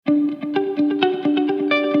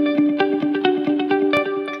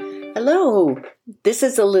This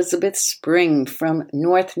is Elizabeth Spring from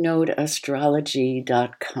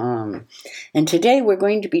NorthNodeAstrology.com. And today we're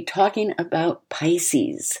going to be talking about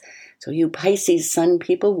Pisces. So you Pisces sun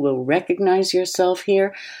people will recognize yourself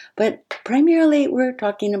here, but primarily we're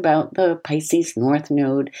talking about the Pisces North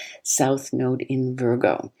Node, South Node in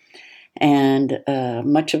Virgo. And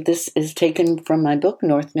much of this is taken from my book,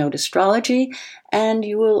 North Node Astrology, and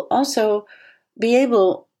you will also be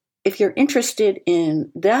able, if you're interested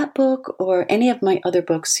in that book or any of my other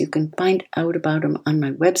books, you can find out about them on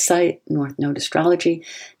my website,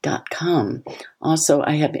 NorthNodeAstrology.com. Also,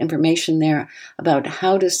 I have information there about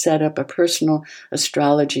how to set up a personal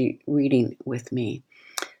astrology reading with me.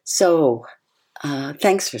 So,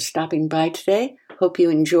 thanks for stopping by today. Hope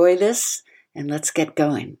you enjoy this, and let's get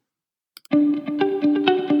going.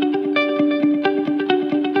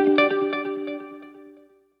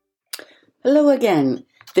 Hello again.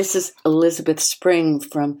 This is Elizabeth Spring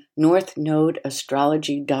from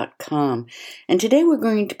NorthNodeAstrology.com. And today we're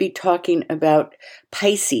going to be talking about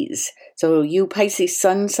Pisces. So you Pisces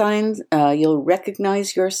sun signs, you'll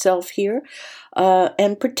recognize yourself here.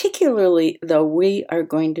 And particularly, though, we are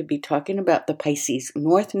going to be talking about the Pisces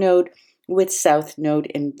North Node with South Node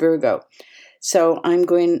in Virgo. So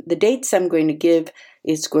the dates I'm going to give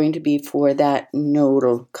is going to be for that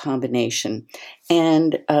nodal combination.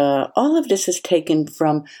 And all of this is taken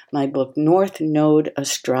from my book, North Node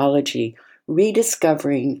Astrology,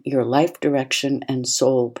 Rediscovering Your Life Direction and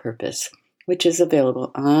Soul Purpose, which is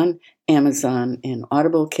available on Amazon in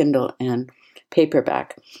Audible, Kindle, and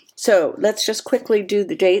paperback. So let's just quickly do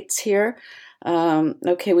the dates here.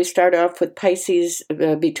 We start off with Pisces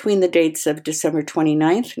between the dates of December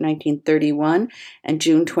 29th, 1931 and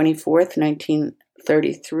June 24th,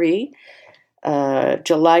 1933,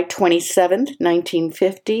 July 27th,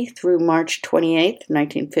 1950 through March 28th,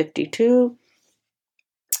 1952.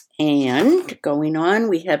 And going on,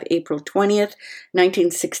 we have April 20th,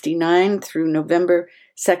 1969 through November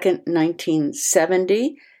 2nd,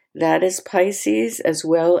 1970. That is Pisces, as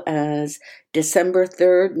well as December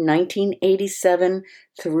 3rd, 1987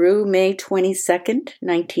 through May 22nd,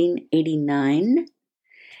 1989,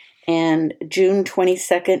 and June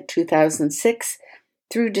 22nd, 2006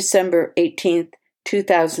 through December 18th,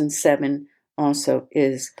 2007 also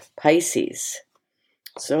is Pisces.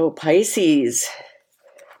 So Pisces,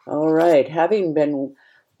 all right, having been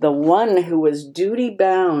the one who was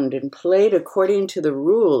duty-bound and played according to the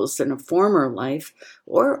rules in a former life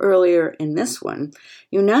or earlier in this one,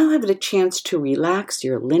 you now have the chance to relax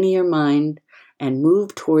your linear mind and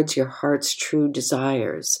move towards your heart's true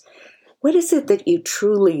desires. What is it that you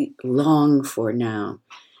truly long for now?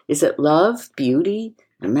 Is it love, beauty,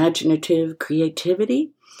 imaginative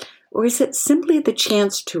creativity? Or is it simply the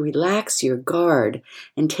chance to relax your guard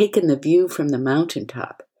and take in the view from the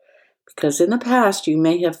mountaintop? Because in the past, you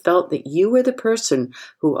may have felt that you were the person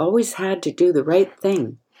who always had to do the right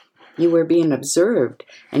thing. You were being observed,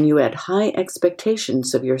 and you had high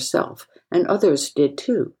expectations of yourself, and others did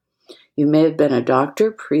too. You may have been a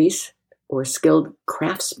doctor, priest, or skilled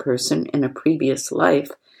craftsperson in a previous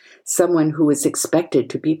life, someone who was expected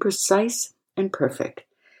to be precise and perfect.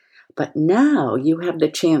 But now you have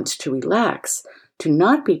the chance to relax, to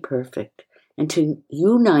not be perfect, and to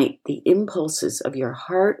unite the impulses of your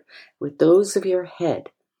heart with those of your head.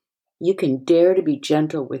 You can dare to be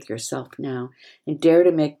gentle with yourself now and dare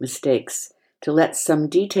to make mistakes, to let some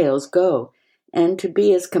details go, and to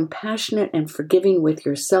be as compassionate and forgiving with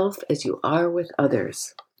yourself as you are with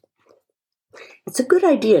others. It's a good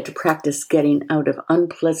idea to practice getting out of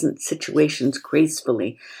unpleasant situations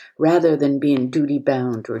gracefully rather than being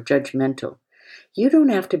duty-bound or judgmental. You don't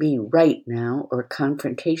have to be right now or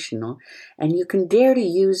confrontational, and you can dare to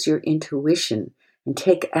use your intuition and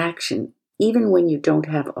take action even when you don't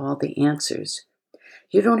have all the answers.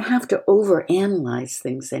 You don't have to overanalyze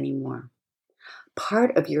things anymore.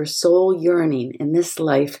 Part of your soul yearning in this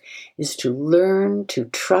life is to learn to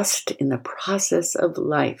trust in the process of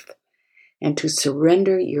life and to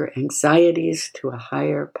surrender your anxieties to a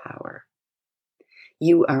higher power.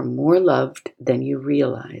 You are more loved than you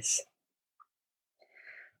realize.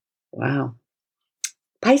 Wow.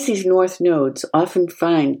 Pisces North Nodes often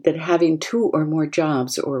find that having two or more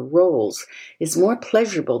jobs or roles is more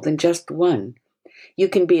pleasurable than just one. You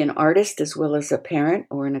can be an artist as well as a parent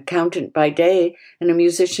or an accountant by day and a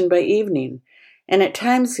musician by evening. And at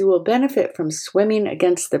times you will benefit from swimming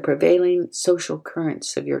against the prevailing social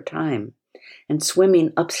currents of your time and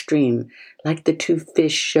swimming upstream like the two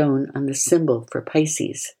fish shown on the symbol for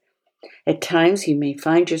Pisces. At times, you may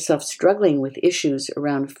find yourself struggling with issues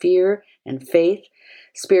around fear and faith,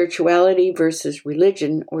 spirituality versus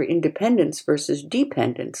religion, or independence versus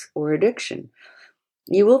dependence or addiction.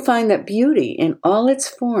 You will find that beauty in all its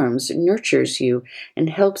forms nurtures you and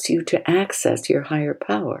helps you to access your higher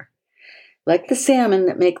power. Like the salmon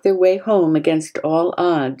that make their way home against all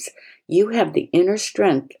odds, you have the inner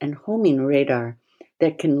strength and homing radar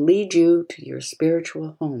that can lead you to your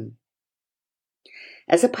spiritual home.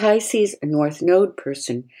 As a Pisces North Node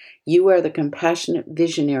person, you are the compassionate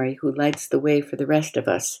visionary who lights the way for the rest of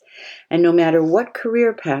us. And no matter what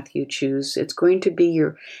career path you choose, it's going to be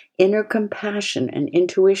your inner compassion and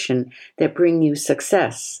intuition that bring you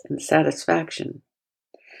success and satisfaction.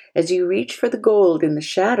 As you reach for the gold in the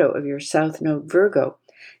shadow of your South Node Virgo,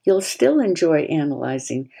 you'll still enjoy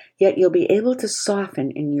analyzing, yet you'll be able to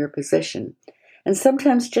soften in your position. And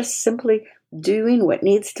sometimes just simply doing what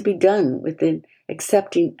needs to be done with an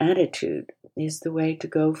accepting attitude is the way to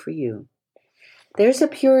go for you. There's a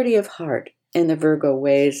purity of heart in the Virgo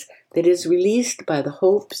ways that is released by the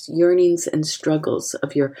hopes, yearnings, and struggles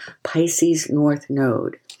of your Pisces North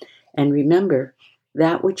Node. And remember,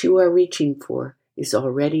 that which you are reaching for is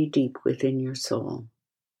already deep within your soul.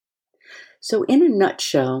 So in a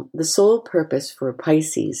nutshell, the sole purpose for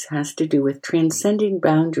Pisces has to do with transcending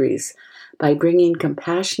boundaries by bringing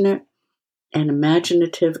compassionate and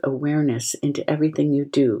imaginative awareness into everything you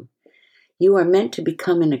do. You are meant to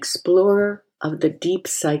become an explorer of the deep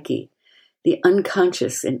psyche, the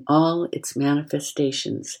unconscious in all its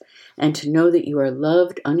manifestations, and to know that you are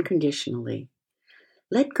loved unconditionally.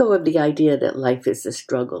 Let go of the idea that life is a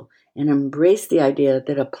struggle and embrace the idea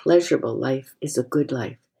that a pleasurable life is a good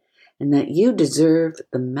life, and that you deserve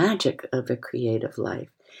the magic of a creative life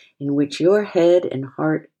in which your head and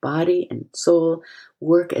heart, body and soul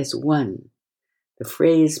work as one. The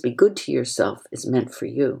phrase, be good to yourself, is meant for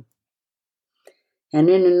you. And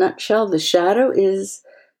in a nutshell, the shadow is,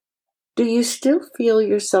 do you still feel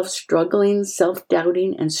yourself struggling,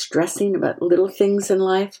 self-doubting, and stressing about little things in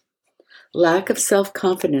life? Lack of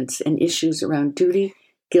self-confidence and issues around duty,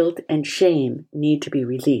 guilt, and shame need to be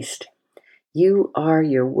released. You are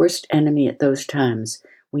your worst enemy at those times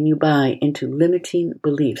when you buy into limiting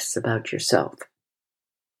beliefs about yourself.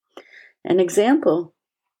 An example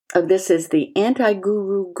of this is the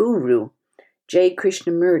anti-guru guru, J.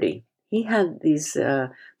 Krishnamurti. He had these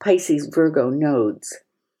Pisces Virgo nodes.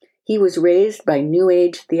 He was raised by New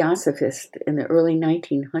Age theosophists in the early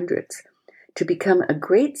 1900s to become a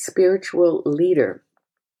great spiritual leader.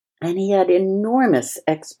 And he had enormous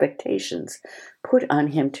expectations put on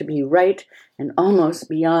him to be right and almost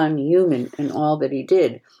beyond human in all that he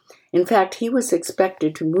did. In fact, he was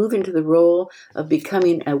expected to move into the role of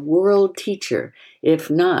becoming a world teacher, if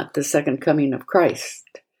not the second coming of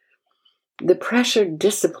Christ. The pressured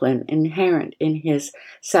discipline inherent in his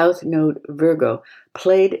South Node Virgo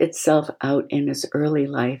played itself out in his early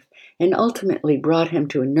life and ultimately brought him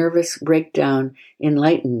to a nervous breakdown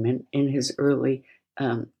enlightenment in his late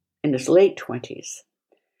 20s.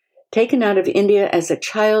 Taken out of India as a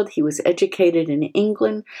child, he was educated in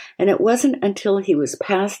England, and it wasn't until he was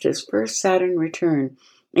past his first Saturn return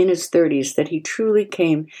in his 30s that he truly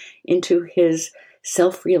came into his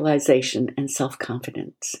self-realization and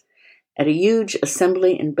self-confidence. At a huge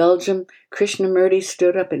assembly in Belgium, Krishnamurti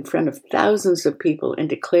stood up in front of thousands of people and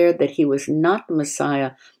declared that he was not the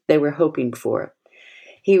Messiah they were hoping for.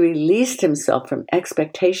 He released himself from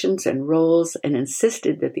expectations and roles and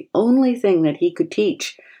insisted that the only thing that he could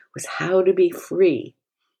teach was how to be free.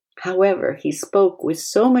 However, he spoke with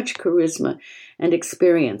so much charisma and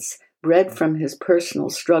experience, bred from his personal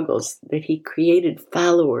struggles, that he created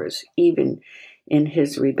followers even in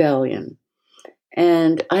his rebellion.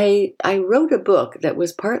 And I wrote a book that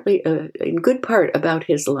was partly, in good part, about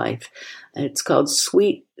his life. It's called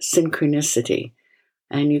Sweet Synchronicity,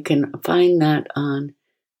 and you can find that on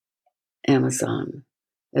Amazon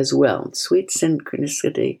as well. Sweet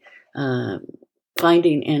Synchronicity,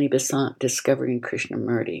 Finding Annie Besant, Discovering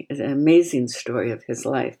Krishnamurti. It's an amazing story of his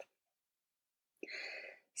life.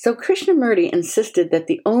 So Krishnamurti insisted that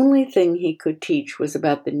the only thing he could teach was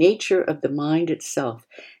about the nature of the mind itself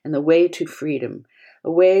and the way to freedom,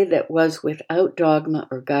 a way that was without dogma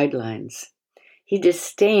or guidelines. He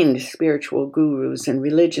disdained spiritual gurus and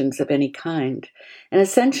religions of any kind, and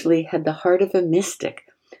essentially had the heart of a mystic,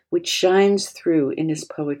 which shines through in his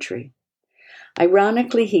poetry.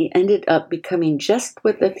 Ironically, he ended up becoming just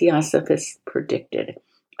what the Theosophists predicted,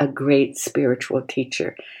 a great spiritual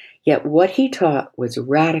teacher. Yet what he taught was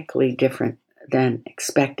radically different than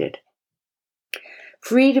expected.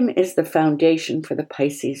 Freedom is the foundation for the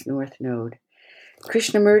Pisces North Node.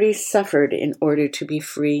 Krishnamurti suffered in order to be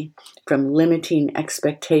free from limiting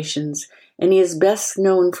expectations, and he is best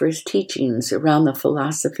known for his teachings around the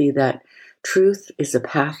philosophy that truth is a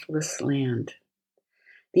pathless land.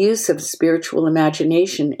 The use of spiritual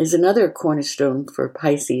imagination is another cornerstone for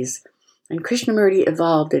Pisces, and Krishnamurti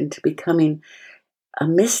evolved into becoming a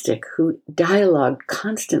mystic who dialogued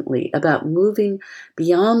constantly about moving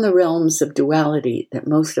beyond the realms of duality that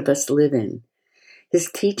most of us live in. His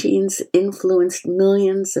teachings influenced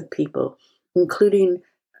millions of people, including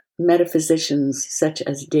metaphysicians such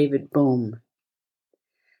as David Bohm.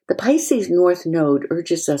 The Pisces North Node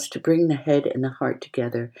urges us to bring the head and the heart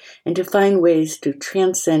together and to find ways to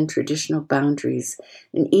transcend traditional boundaries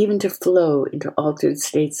and even to flow into altered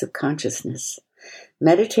states of consciousness.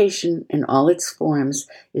 Meditation in all its forms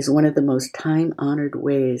is one of the most time-honored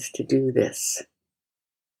ways to do this.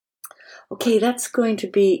 Okay, that's going to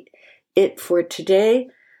be it for today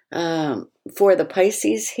for the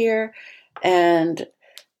Pisces here. And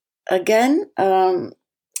again,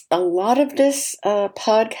 a lot of this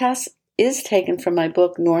podcast is taken from my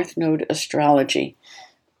book, North Node Astrology,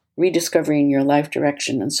 Rediscovering Your Life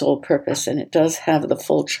Direction and Soul Purpose. And it does have the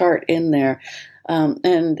full chart in there.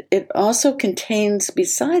 And it also contains,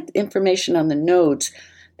 besides information on the nodes,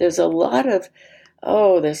 there's a lot of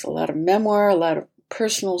memoir, a lot of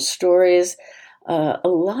personal stories, a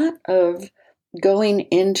lot of going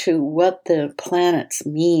into what the planets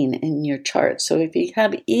mean in your chart. So if you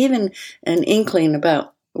have even an inkling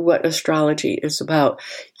about what astrology is about,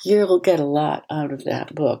 you'll get a lot out of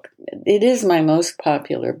that book. It is my most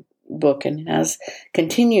popular book and has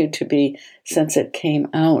continued to be since it came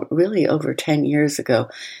out really over 10 years ago.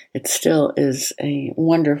 It still is a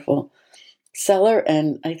wonderful seller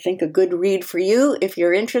and I think a good read for you if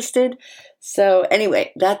you're interested. So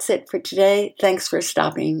anyway, that's it for today. Thanks for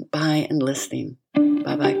stopping by and listening.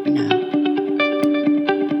 Bye-bye for now.